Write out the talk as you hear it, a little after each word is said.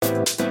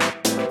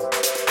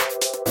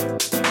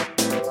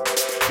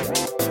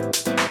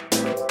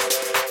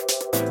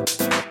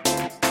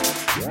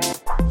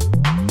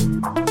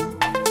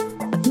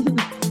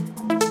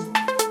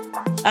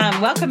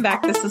Welcome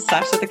back. This is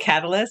Sasha the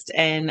Catalyst,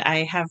 and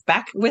I have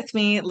back with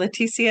me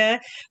Leticia.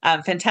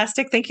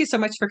 Fantastic. Thank you so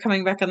much for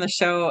coming back on the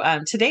show.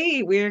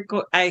 Today,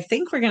 I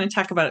think we're going to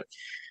talk about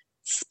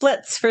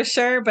splits for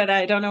sure, but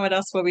I don't know what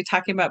else we'll be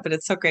talking about, but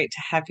it's so great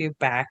to have you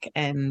back.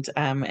 And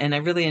I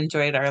really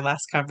enjoyed our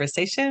last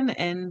conversation,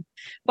 and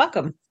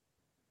welcome.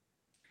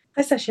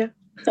 Hi, Sasha.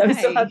 I'm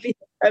so happy.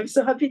 I'm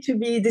so happy to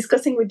be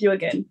discussing with you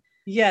again.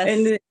 Yes.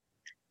 And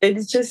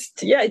it's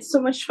just, it's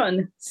so much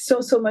fun. So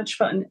much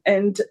fun.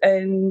 And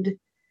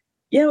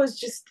yeah,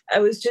 I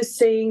was just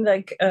saying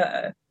like,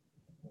 I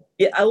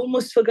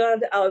almost forgot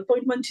our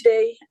appointment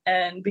today.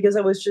 And because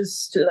I was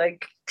just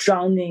like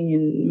drowning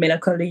in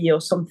melancholy or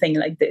something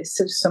like this,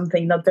 so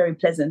something not very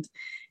pleasant.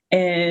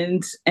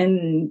 And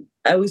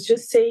I was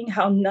just saying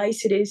how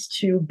nice it is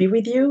to be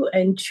with you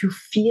and to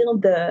feel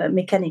the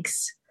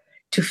mechanics,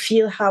 to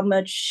feel how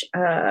much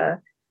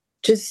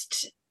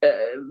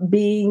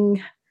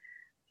being,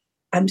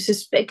 I'm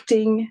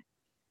suspecting,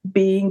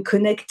 being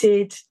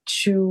connected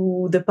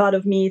to the part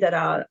of me that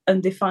are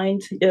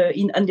undefined,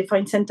 in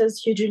undefined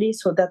centers usually.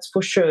 So that's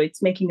for sure,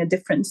 it's making a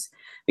difference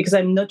because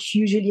I'm not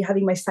usually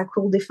having my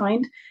sacral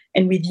defined.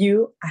 And with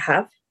you, I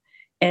have.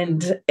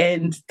 And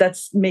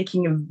that's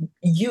making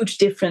a huge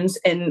difference.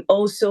 And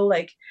also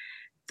like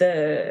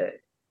the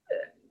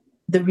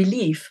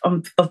relief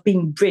of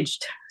being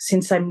bridged,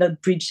 since I'm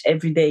not bridged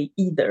every day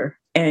either.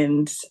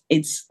 And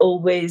it's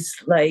always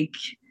like,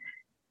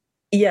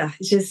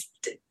 it's just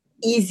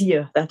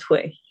easier that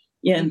way.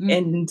 Yeah. Mm-hmm.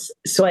 And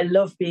so I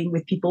love being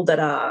with people that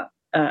are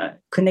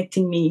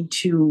connecting me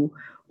to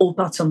all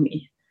parts of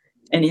me.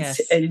 And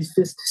it's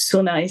just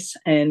so nice.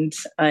 And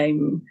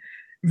I'm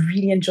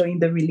really enjoying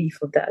the relief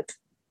of that.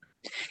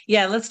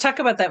 Yeah, let's talk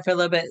about that for a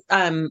little bit.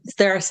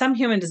 There are some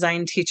human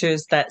design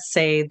teachers that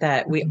say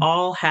that we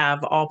all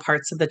have all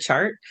parts of the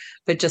chart,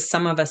 but just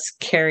some of us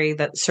carry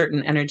that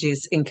certain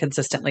energies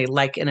inconsistently,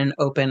 like in an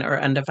open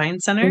or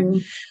undefined center.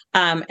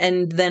 Mm-hmm.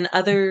 And then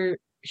other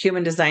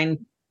human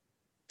design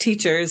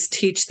teachers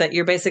teach that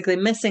you're basically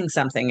missing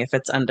something if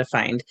it's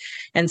undefined.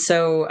 And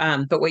so,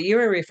 but what you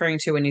were referring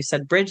to when you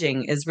said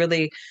bridging is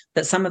really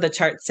that some of the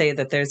charts say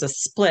that there's a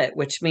split,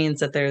 which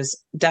means that there's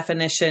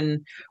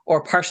definition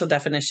or partial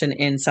definition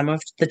in some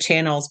of the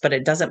channels, but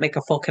it doesn't make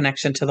a full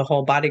connection to the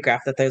whole body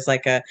graph, that there's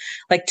like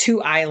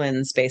two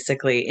islands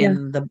basically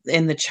in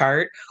the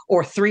chart,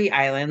 or three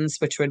islands,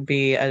 which would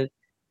be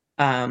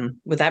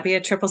would that be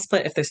a triple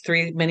split if there's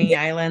three mini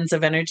islands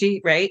of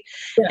energy, right?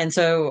 Yeah. And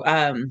so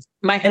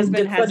my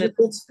husband has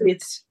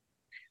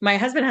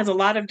a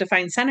lot of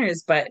defined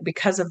centers, but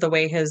because of the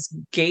way his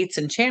gates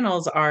and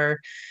channels are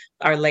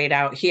laid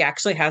out, he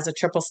actually has a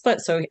triple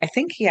split. So I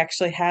think he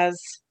actually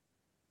has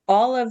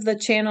all of the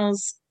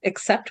channels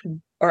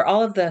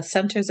all of the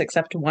centers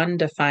except one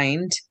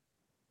defined.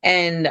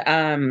 And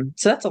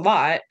so that's a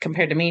lot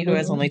compared to me, who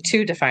has only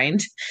two defined.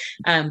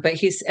 But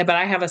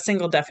I have a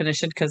single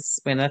definition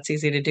because that's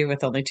easy to do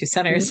with only two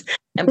centers.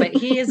 But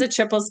he is a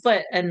triple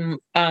split. And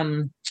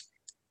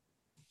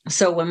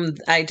so when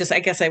I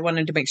guess I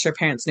wanted to make sure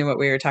parents knew what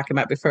we were talking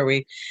about before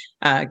we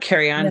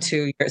carry on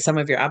to some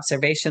of your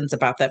observations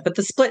about that. But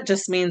the split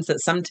just means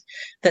that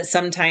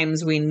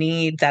sometimes we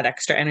need that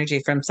extra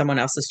energy from someone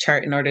else's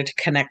chart in order to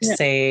connect,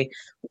 say,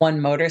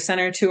 one motor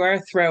center to our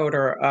throat,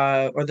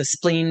 or the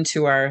spleen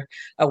to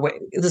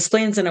the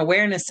spleen's an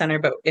awareness center.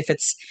 But if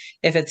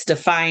it's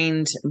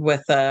defined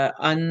with the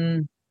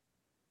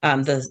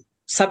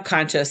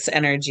subconscious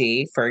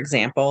energy, for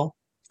example,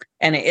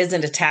 and it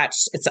isn't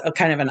attached, it's a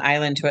kind of an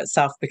island to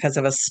itself because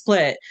of a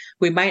split,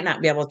 we might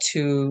not be able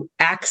to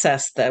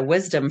access the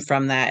wisdom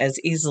from that as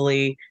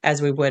easily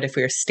as we would if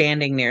we were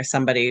standing near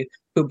somebody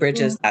who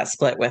bridges that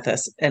split with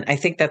us. And I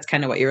think that's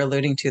kind of what you're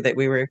alluding to, that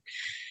we were,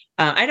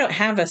 I don't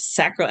have a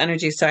sacral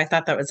energy, so I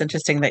thought that was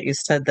interesting that you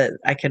said that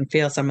I can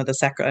feel some of the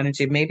sacral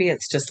energy. Maybe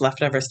it's just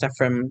leftover stuff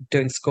from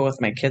doing school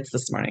with my kids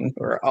this morning,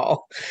 who are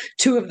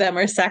two of them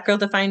are sacral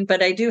defined,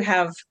 but I do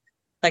have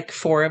like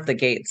 4 of the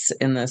gates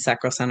in the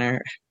sacral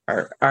center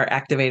are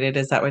activated.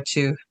 Is that what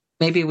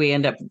maybe we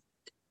end up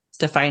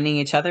defining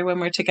each other when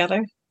we're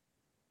together?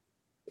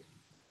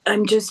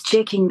 I'm just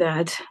checking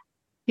that.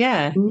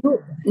 Yeah.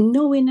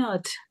 No, we're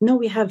not. No,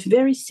 we have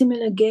very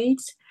similar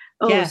gates.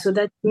 So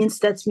that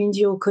means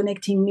you're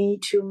connecting me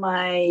to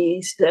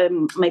my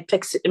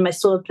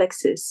solar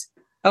plexus.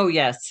 Oh,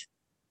 yes.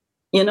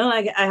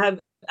 Like I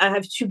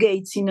have 2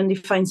 gates in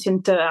undefined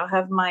center. I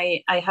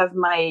have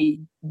my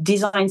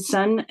design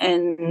sun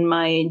and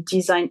my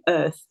design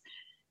earth.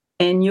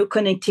 And you're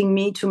connecting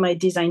me to my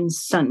design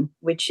sun,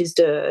 which is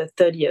the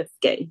 30th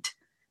gate,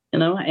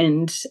 and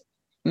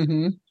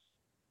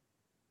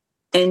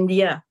and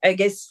I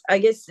guess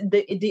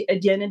the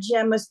energy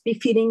I must be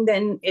feeling,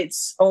 then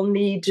it's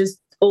only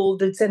just all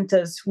the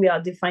centers we are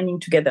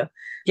defining together,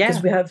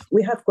 because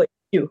we have quite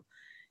a few.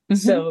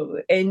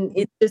 So, and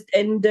it just,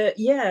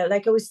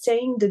 like I was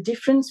saying, the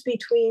difference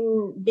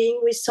between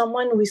being with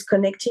someone who is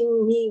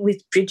connecting me,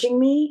 with bridging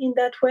me in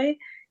that way,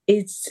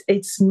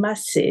 it's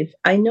massive.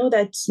 I know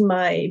that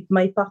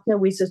my partner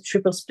with a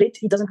triple split,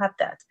 he doesn't have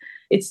that.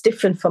 It's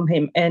different from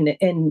him, and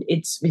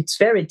it's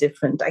very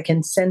different. I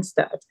can sense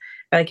that.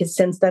 I can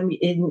sense them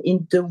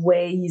in the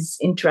way he's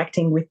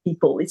interacting with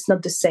people. It's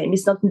not the same.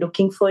 He's not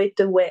looking for it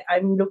the way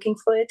I'm looking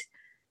for it.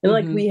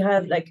 Like we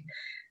have like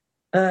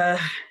uh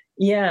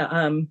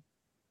yeah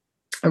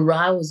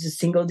Ra was a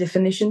single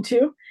definition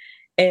too,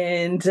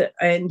 and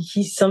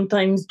he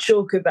sometimes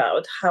joke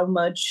about how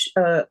much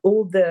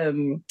all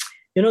the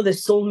the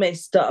soulmate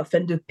stuff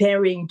and the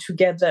pairing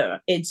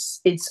together, it's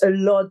a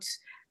lot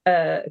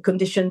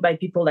conditioned by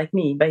people like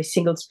me, by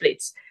single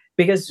splits,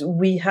 because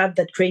we have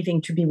that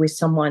craving to be with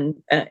someone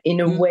in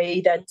a way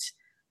that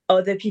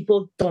other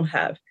people don't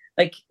have.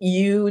 Like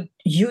you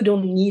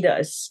don't need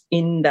us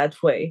in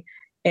that way,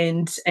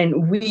 and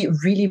we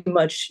really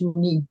much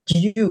need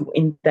you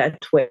in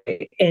that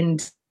way,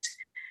 and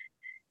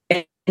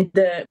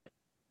the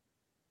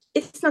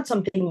it's not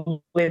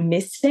something we're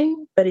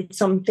missing, but it's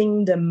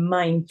something the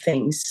mind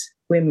thinks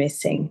we're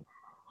missing.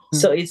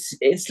 So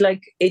it's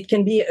like it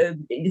can be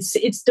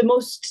it's the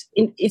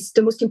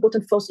most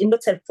important force in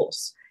not self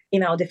force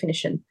in our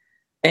definition,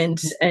 and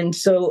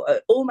so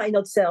all my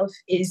not self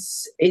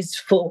is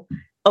for,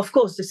 of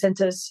course the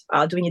centers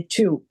are doing it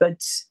too,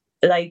 but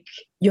like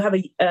you have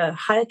a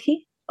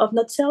hierarchy of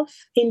not self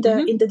in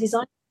the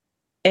design,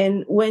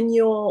 and when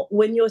you're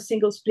a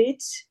single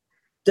split,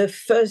 the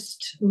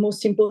first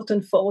most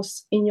important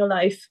force in your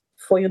life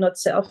for your not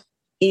self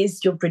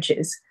is your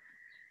bridges,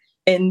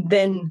 and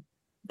then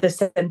the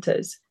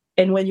centers.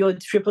 And when you're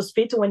triple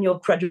split, or when you're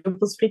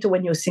quadruple split, or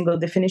when you're single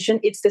definition,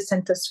 it's the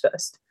centers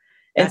first.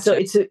 And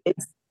gotcha. So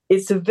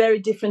it's a very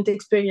different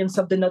experience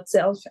of the not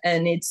self,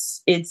 and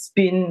it's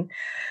been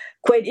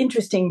quite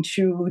interesting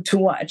to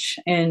watch.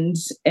 And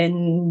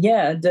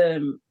yeah,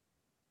 the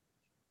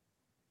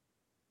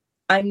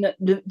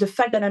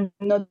fact that I'm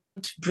not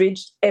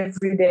bridged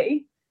every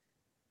day,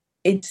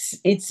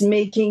 it's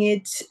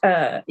making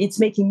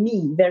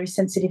me very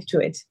sensitive to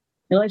it.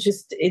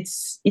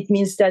 It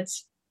means that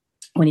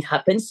when it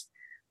happens,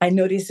 I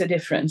notice a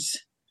difference,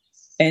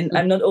 and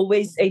I'm not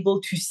always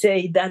able to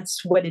say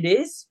that's what it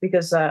is,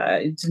 because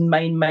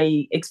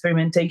my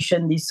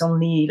experimentation is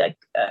only like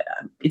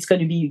it's going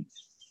to be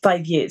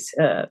 5 years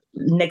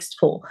next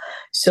fall,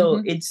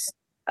 so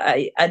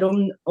I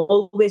don't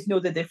always know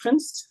the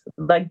difference.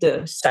 Like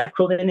the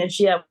sacral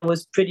energy, I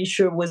was pretty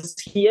sure was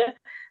here,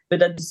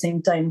 but at the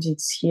same time,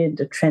 it's here in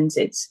the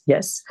transits.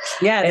 Yes.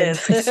 Yeah, it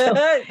is. So,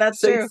 that's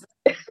so true.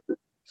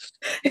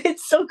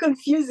 It's so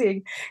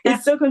confusing. Yeah.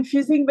 It's so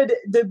confusing, but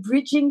the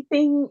bridging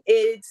thing,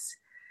 it's,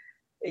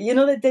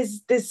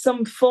 that there's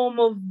some form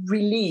of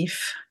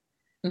relief.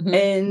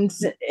 And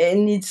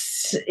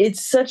it's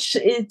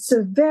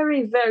a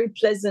very, very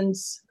pleasant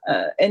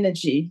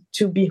energy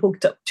to be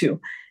hooked up to.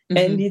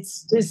 And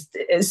it's just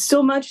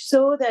so much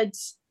so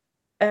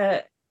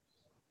that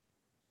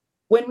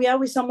when we are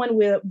with someone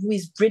who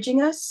is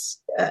bridging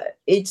us,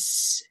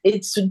 it's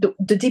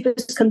the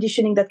deepest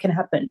conditioning that can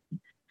happen.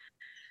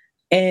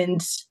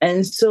 And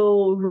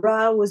so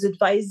Ra was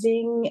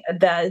advising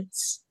that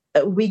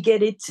we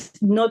get it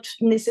not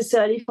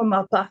necessarily from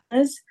our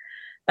partners,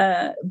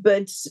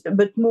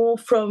 but more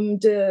from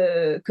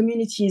the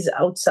communities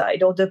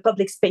outside, or the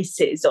public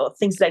spaces, or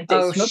things like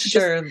this. Oh,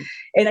 sure.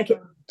 And I can,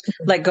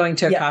 like going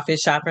to a coffee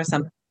shop or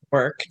something,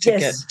 work to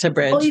get to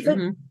bridge, or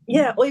even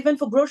or even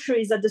for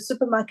groceries at the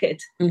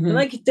supermarket.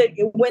 Like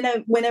when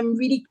I'm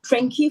really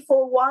cranky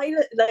for a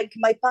while, like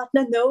my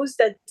partner knows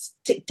that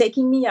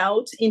taking me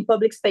out in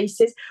public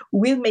spaces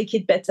will make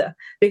it better,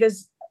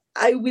 because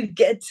I will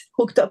get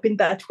hooked up in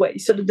that way.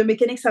 So the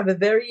mechanics have a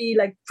very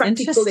like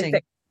practical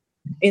effect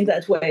in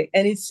that way,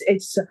 and it's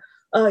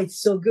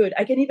so good.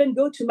 I can even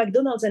go to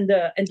McDonald's and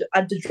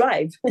at the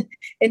drive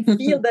and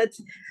feel that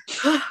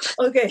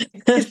okay.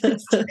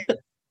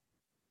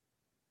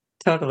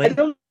 Totally. I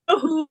don't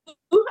know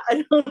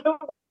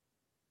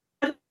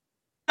what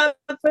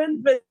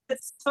happened, but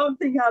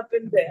something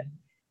happened there.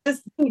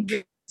 Just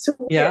so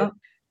weird.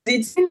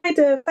 It's quite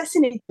a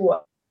fascinating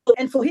one.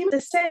 And for him,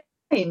 the same,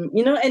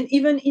 and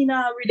even in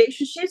our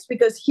relationships,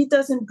 because he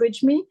doesn't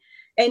bridge me,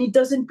 and he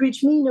doesn't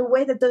bridge me in a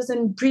way that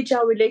doesn't bridge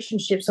our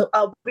relationship. So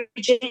our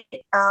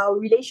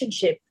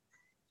relationship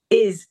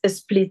is a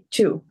split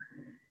too.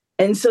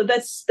 And so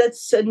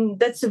that's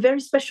a very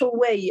special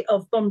way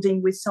of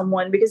bonding with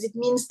someone, because it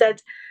means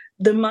that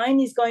the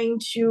mind is going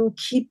to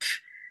keep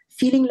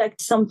feeling like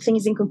something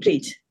is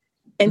incomplete.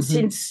 And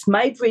since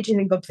my bridge is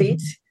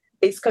incomplete,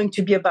 it's going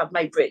to be about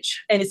my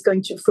bridge. And it's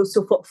going to,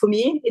 for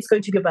me, it's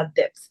going to be about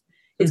depth.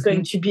 It's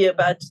going to be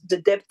about the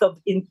depth of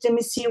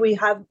intimacy we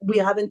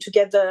haven't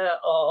together,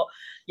 or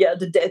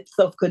the depth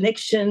of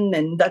connection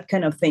and that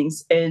kind of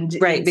things. And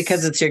right,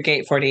 because it's your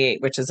gate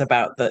 48, which is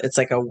about it's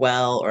like a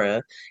well,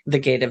 or the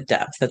gate of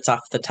depth that's off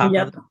the top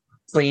of the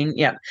spleen.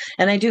 Yeah,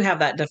 and I do have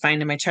that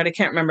defined in my chart. I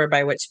can't remember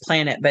by which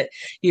planet, but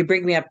you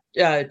bring me up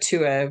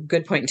to a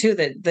good point too.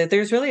 That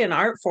there's really an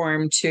art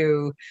form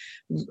to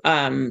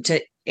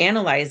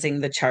analyzing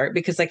the chart,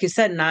 because, like you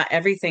said, not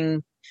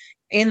everything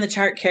in the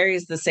chart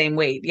carries the same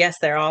weight. Yes,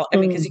 they're all, I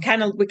mean, because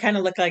Mm. we kind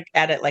of look like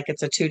at it like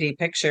it's a 2D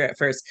picture at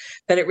first,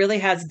 but it really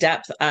has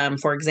depth.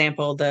 For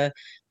example, the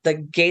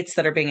gates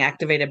that are being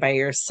activated by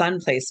your sun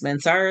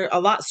placements are a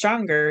lot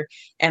stronger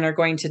and are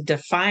going to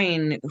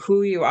define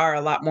who you are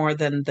a lot more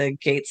than the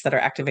gates that are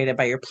activated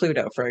by your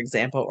Pluto, for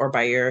example, or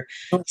by your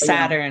Oh, yeah.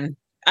 Saturn.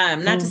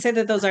 Not to Mm. say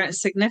that those aren't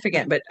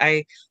significant, but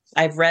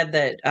I've read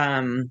that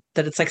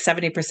that it's like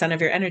 70% of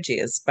your energy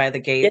is by the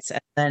Yeah. gates,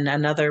 and then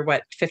another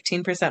what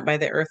 15% by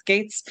the earth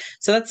gates.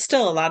 So that's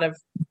still a lot of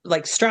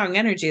like strong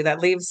energy that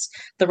leaves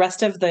the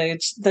rest of the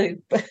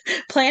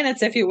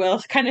planets, if you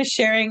will, kind of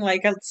sharing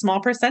like a small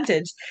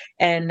percentage.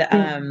 And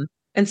Mm.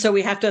 and so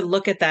we have to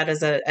look at that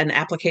as an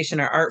application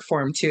or art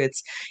form too.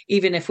 It's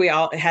even if we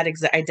all had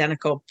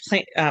identical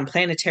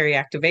planetary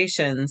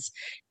activations,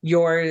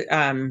 your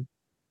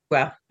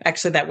well,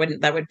 actually, that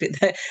would be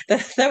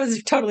that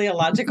was totally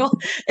illogical.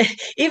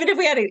 Even if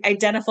we had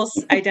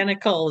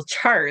identical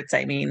charts,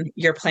 I mean,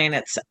 your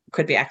planets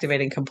could be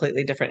activating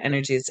completely different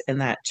energies in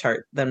that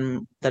chart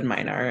than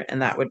mine are,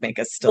 and that would make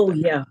us still Oh,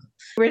 different. yeah.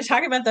 We're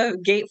talking about the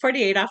gate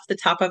 48 off the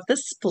top of the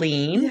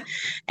spleen. Yeah.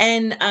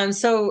 And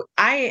so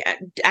I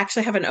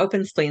actually have an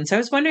open spleen. So I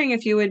was wondering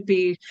if you would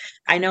be,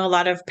 I know a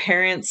lot of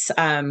parents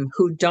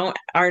who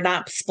are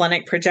not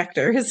splenic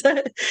projectors.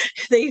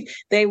 They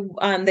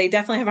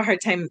definitely have a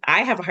hard time.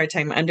 I have a hard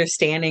time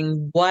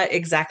understanding what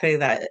exactly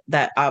that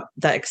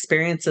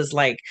experience is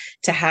like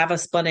to have a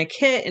splenic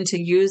hit and to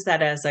use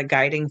that as a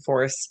guiding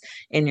force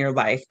in your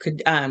life.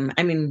 Could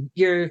I mean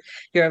you're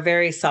a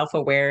very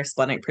self-aware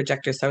splenic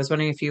projector, so I was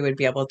wondering if you would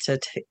be able to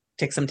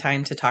take some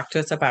time to talk to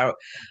us about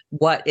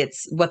what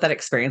that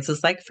experience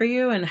is like for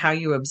you and how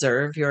you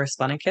observe your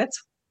splenic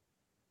hits.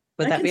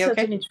 Would I that can be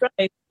okay? certainly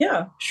try.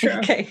 Yeah, sure.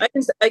 Okay.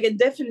 I can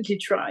definitely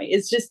try.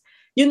 It's just,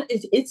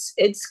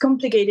 it's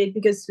complicated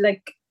because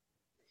like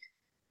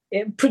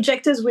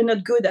projectors, we're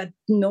not good at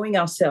knowing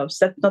ourselves.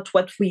 That's not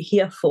what we're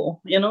here for,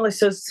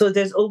 so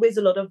there's always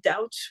a lot of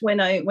doubt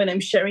when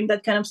I'm sharing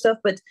that kind of stuff.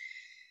 But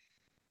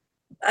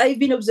I've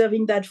been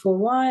observing that for a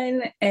while,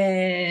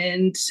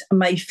 and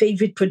my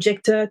favorite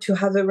projector to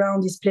have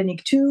around is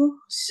Plenic 2.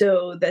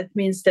 So that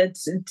means that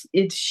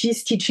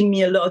she's teaching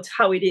me a lot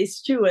how it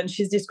is too, and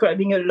she's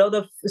describing a lot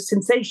of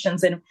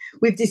sensations. And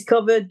we've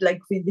discovered,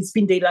 like, it's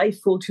been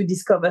delightful to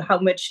discover how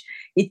much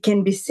it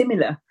can be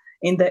similar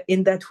in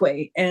that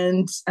way.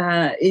 And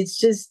it's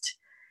just,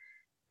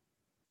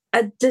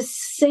 at the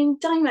same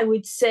time, I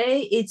would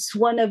say it's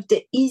one of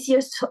the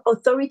easiest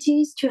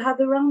authorities to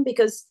have around,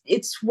 because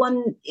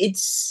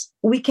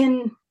we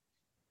can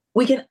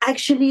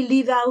actually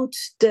live out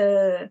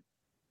the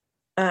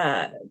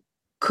uh,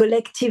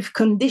 collective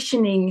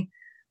conditioning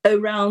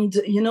around,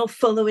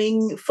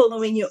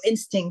 following your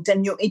instinct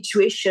and your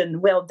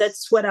intuition. Well,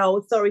 that's what our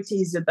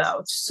authority is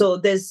about. So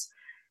there's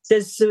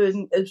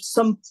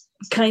some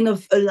kind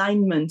of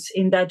alignment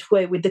in that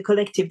way with the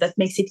collective that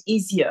makes it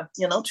easier,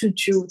 to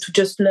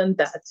just learn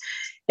that.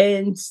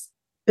 And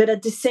but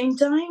at the same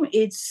time,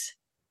 it's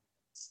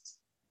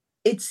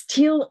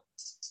still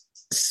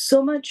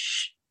so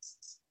much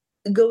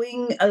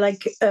going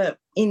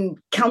in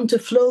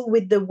counterflow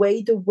with the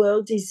way the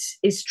world is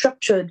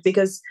structured,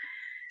 because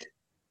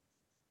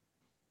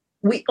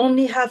we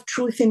only have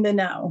truth in the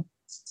now.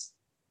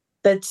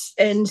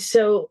 And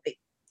so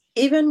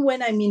even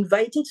when I'm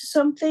invited to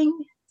something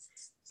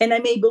and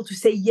I'm able to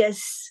say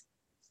yes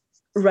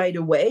right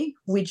away,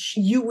 which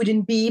you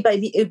wouldn't be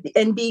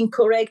and being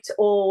correct,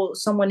 or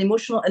someone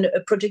emotional and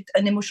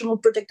an emotional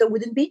projector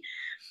wouldn't be,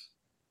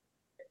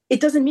 it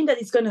doesn't mean that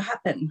it's going to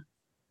happen.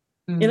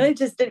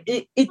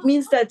 It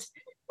means that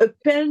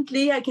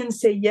apparently I can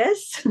say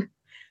yes,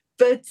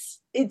 but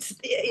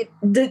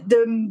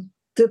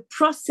the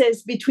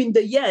process between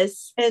the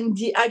yes and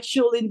the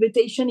actual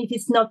invitation, if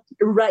it's not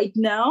right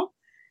now,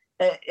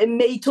 it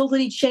may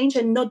totally change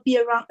and not be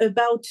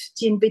about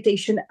the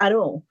invitation at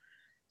all.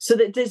 So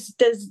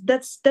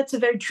that's a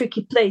very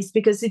tricky place,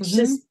 because it's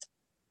just,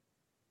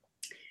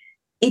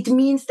 it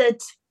means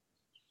that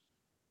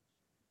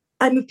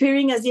I'm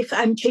appearing as if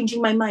I'm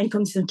changing my mind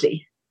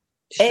constantly.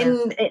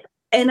 Sure.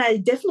 And I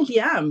definitely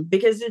am,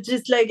 because it's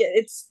just like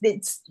it's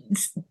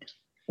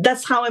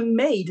that's how I'm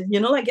made,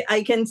 like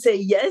I can say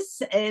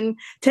yes and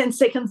 10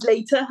 seconds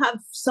later have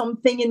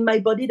something in my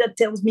body that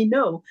tells me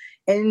no.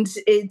 And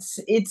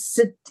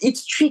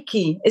it's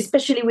tricky,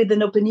 especially with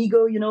an open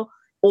ego,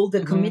 all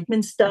the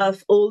commitment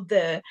stuff, all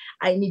the,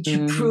 I need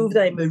to prove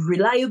that I'm a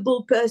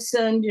reliable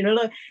person,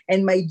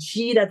 and my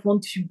G that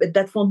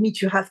want me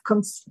to have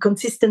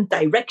consistent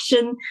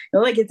direction,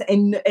 like it,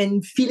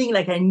 and feeling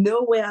like I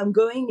know where I'm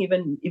going,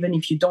 even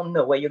if you don't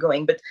know where you're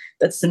going, but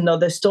that's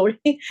another story.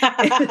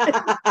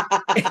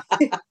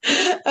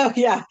 Oh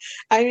yeah,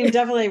 I mean,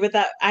 definitely with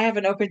that, I have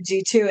an open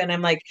G2, and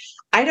I'm like,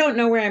 I don't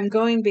know where I'm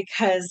going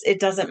because it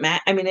doesn't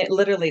matter. I mean, it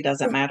literally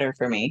doesn't matter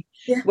for me.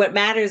 Yeah. What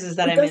matters is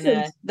that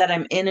It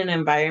I'm in an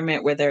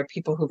environment where there are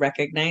people who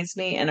recognize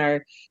me and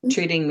are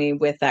treating me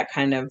with that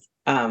kind of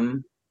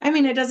I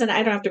mean, I don't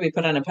have to be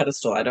put on a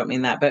pedestal. I don't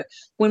mean that. But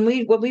when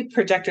we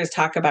projectors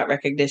talk about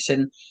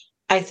recognition,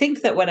 I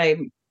think that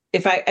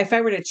if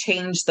I were to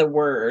change the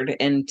word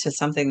into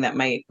something that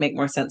might make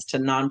more sense to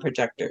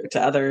non-projector,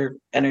 to other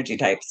energy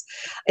types,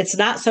 it's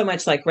not so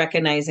much like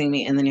recognizing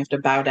me and then you have to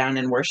bow down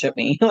and worship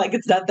me. Like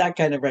it's not that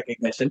kind of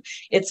recognition.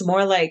 It's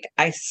more like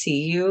I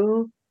see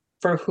you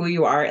for who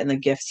you are and the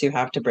gifts you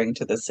have to bring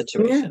to this Yeah.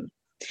 situation.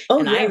 Oh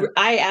And yeah.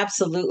 I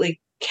absolutely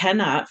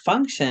cannot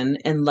function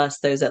unless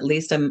there's at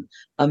least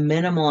a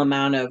minimal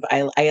amount of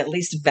I at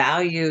least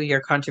value your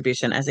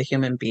contribution as a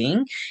human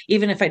being,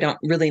 even if I don't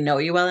really know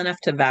you well enough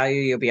to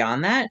value you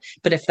beyond that.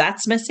 But if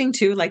that's missing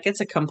too, like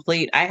it's a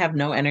complete, I have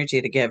no energy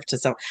to give to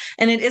some,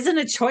 and it isn't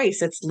a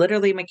choice. It's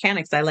literally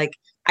mechanics.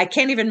 I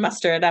can't even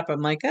muster it up.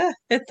 I'm like,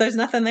 there's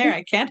nothing there.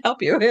 I can't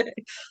help you.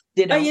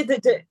 you Oh know?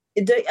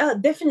 yeah,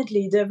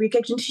 definitely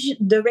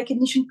the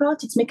recognition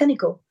part. It's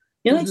mechanical.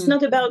 Mhm.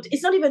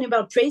 It's not even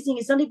about praising.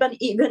 It's not even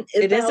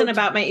It isn't about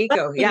about my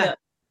ego. liking Yeah.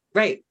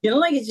 Right.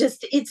 like it's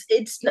just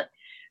it's not,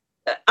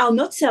 our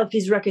not self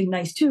is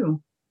recognized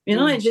too.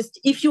 Mm. And just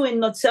if you're in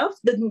not self,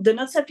 the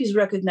not self is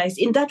recognized.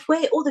 In that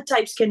way, all the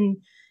types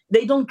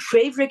they don't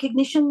crave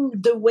recognition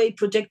the way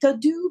projector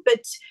do,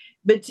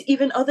 but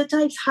even other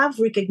types have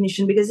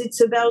recognition because it's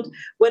about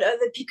what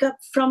other pick up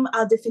from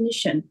our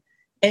definition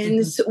and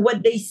Mhm. so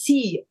what they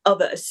see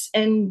of us.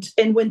 And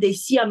when they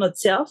see our not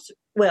self,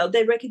 well,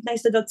 they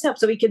recognize the not self.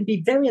 So it can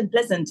be very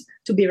unpleasant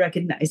to be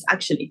recognized,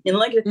 actually.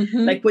 Like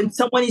Mhm. when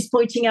someone is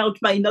pointing out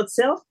my not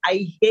self, I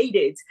hate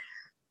it,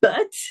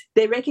 but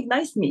they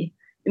recognized me.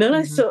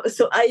 Mhm.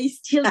 So I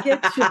still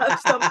get to have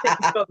something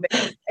from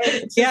it, and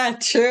it's just Yeah,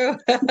 true.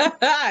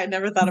 I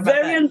never thought about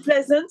very that.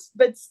 unpleasant,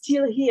 but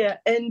still here.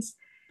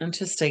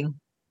 Interesting.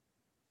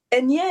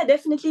 And yeah,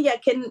 definitely, I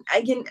can.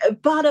 A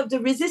part of the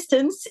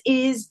resistance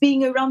is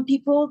being around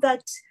people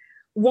that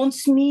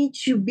wants me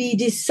to be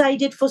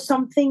decided for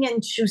something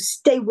and to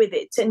stay with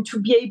it and to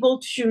be able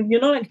to,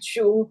 like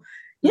to,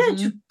 yeah,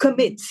 to Mhm.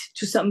 commit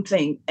to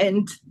something,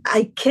 and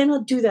I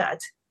cannot do that.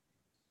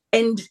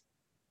 And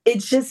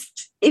it's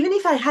just, even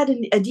if I had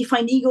a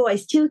defined ego, I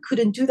still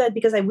couldn't do that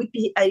because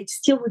I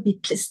still would be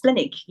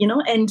splenic,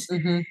 and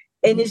Mhm.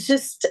 it's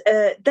just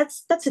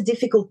that's a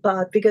difficult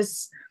part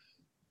because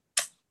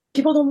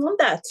people don't want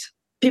that.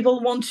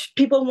 People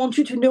want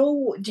you to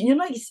know,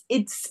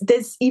 it's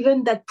there's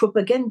even that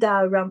propaganda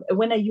around.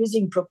 When I'm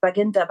using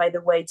propaganda, by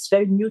the way, it's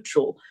very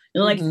neutral.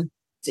 Like Mhm.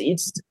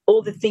 it's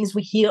all the things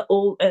we hear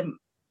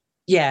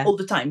Yeah, all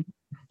the time,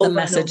 the over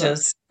and over.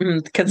 messages, Yeah,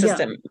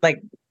 consistent, like,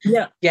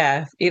 yeah,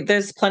 yeah,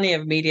 there's plenty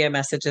of media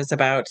messages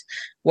about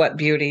what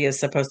beauty is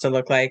supposed to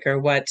look like or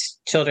what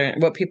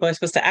people are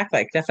supposed to act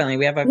like. Definitely,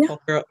 we have a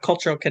yeah.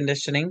 cultural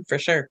conditioning for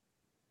sure.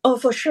 Oh,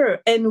 for sure.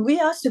 And we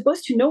are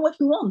supposed to know what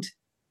we want.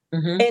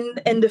 Mhm.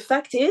 And the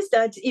fact is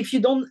that if you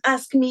don't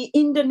ask me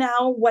in the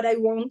now what I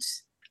want,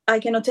 I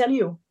cannot tell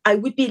you. I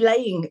would be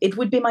lying. It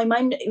would be my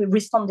mind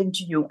responding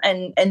to you,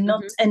 and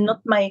not Mhm. and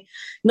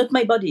not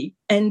my body.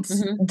 And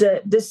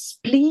Mhm. the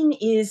spleen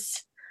is,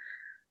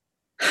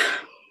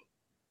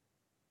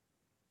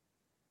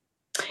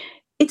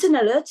 it's an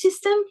alert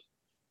system.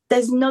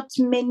 There's not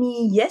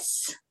many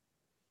yes.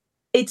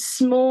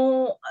 It's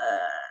more.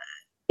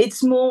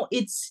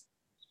 It's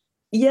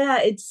yeah.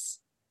 It's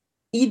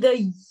either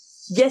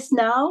yes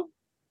now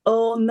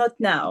or not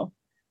now,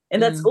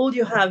 and that's Mm. all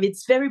you have.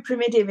 It's very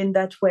primitive in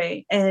that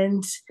way.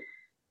 And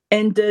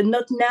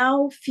not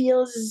now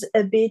feels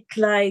a bit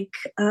like,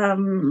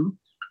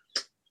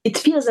 it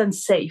feels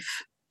unsafe.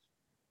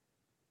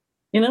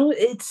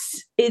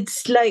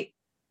 It's like,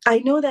 I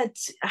know that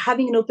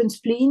having an open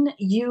spleen,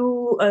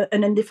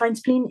 an undefined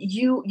spleen,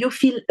 you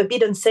feel a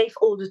bit unsafe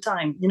all the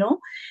time,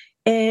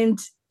 and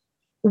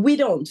we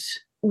don't.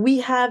 We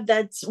have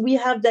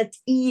that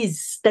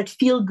ease, that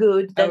feel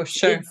good, Oh, that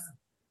sure.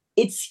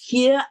 it's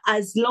here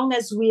as long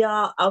as we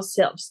are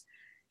ourselves.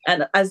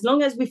 And as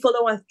long as we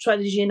follow our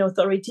strategy and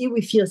authority,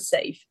 we feel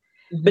safe.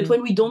 But Mhm.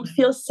 when we don't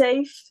feel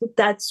safe,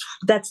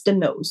 that's the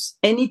nose.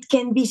 And it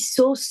can be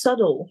so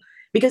subtle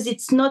because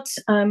it's not,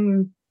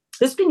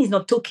 the spleen is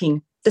not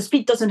talking. The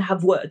spleen doesn't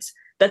have words.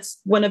 That's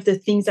one of the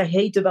things I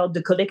hate about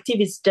the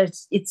collective, is that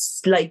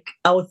it's like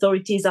our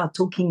authorities are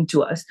talking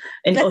to us,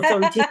 and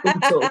authorities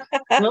don't talk.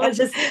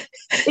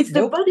 It's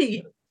the Nope.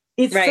 body. Right.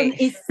 It's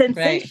Right.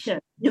 sensation.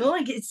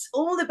 Like it's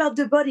all about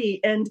the body.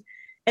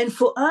 And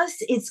for us,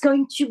 it's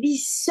going to be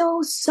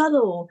so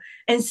subtle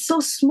and so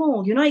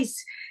small.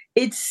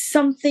 It's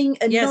something,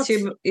 and Yes, not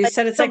you like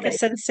said it's like a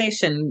stomach.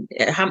 sensation.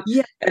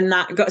 Yeah, And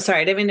not go.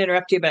 Sorry, I didn't mean to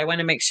interrupt you, but I want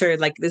to make sure.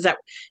 Like, is that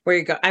where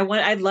you go?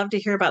 I'd love to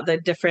hear about the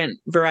different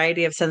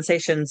variety of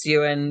sensations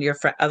you and your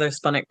other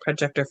splenic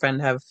projector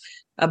friend have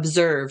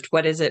observed.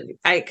 What is it?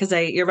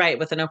 You're right.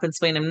 With an open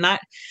spleen, I'm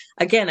not.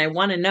 Again, I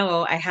want to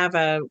know. I have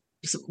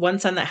one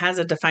son that has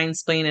a defined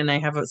spleen, and I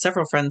have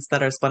several friends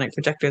that are splenic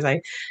projectors. I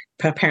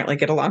apparently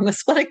get along with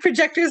splenic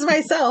projectors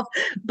myself,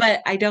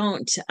 but I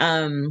don't.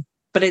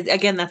 But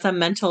again, that's a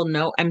mental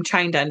note. I'm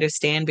trying to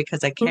understand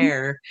because I mhm.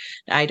 care.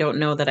 I don't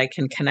know that I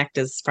can connect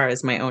as far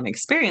as my own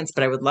experience,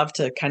 but I would love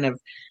to kind of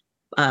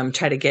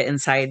try to get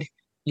inside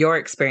your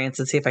experience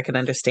and see if I can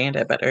understand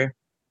it better.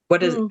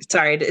 What is, Mm.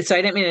 sorry, so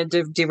I didn't mean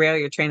to derail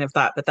your train of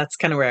thought, but that's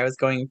kind of where I was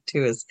going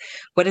to is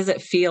what does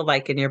it feel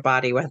like in your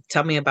body?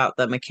 Tell me about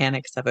the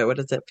mechanics of it. What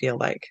does it feel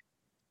like?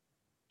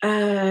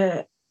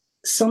 Uh,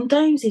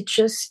 Sometimes it's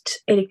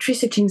just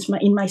electricity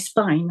in my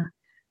spine.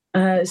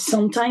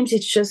 Sometimes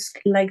it's just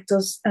like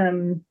those,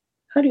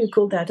 how do you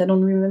call that? I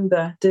don't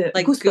remember. The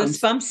Like goosebumps.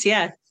 goosebumps?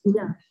 Yeah.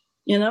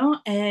 Yeah.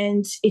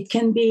 And it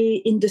can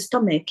be in the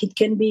stomach, it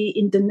can be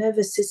in the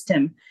nervous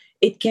system,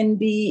 it can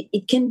be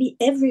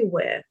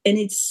everywhere. And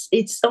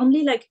it's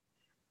only like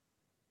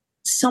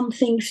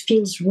something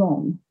feels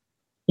wrong,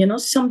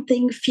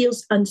 something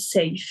feels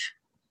unsafe.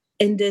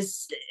 And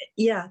there's,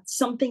 yeah,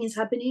 something is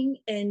happening.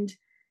 And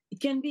it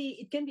can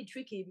be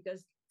tricky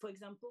because, for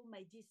example,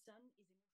 my dear son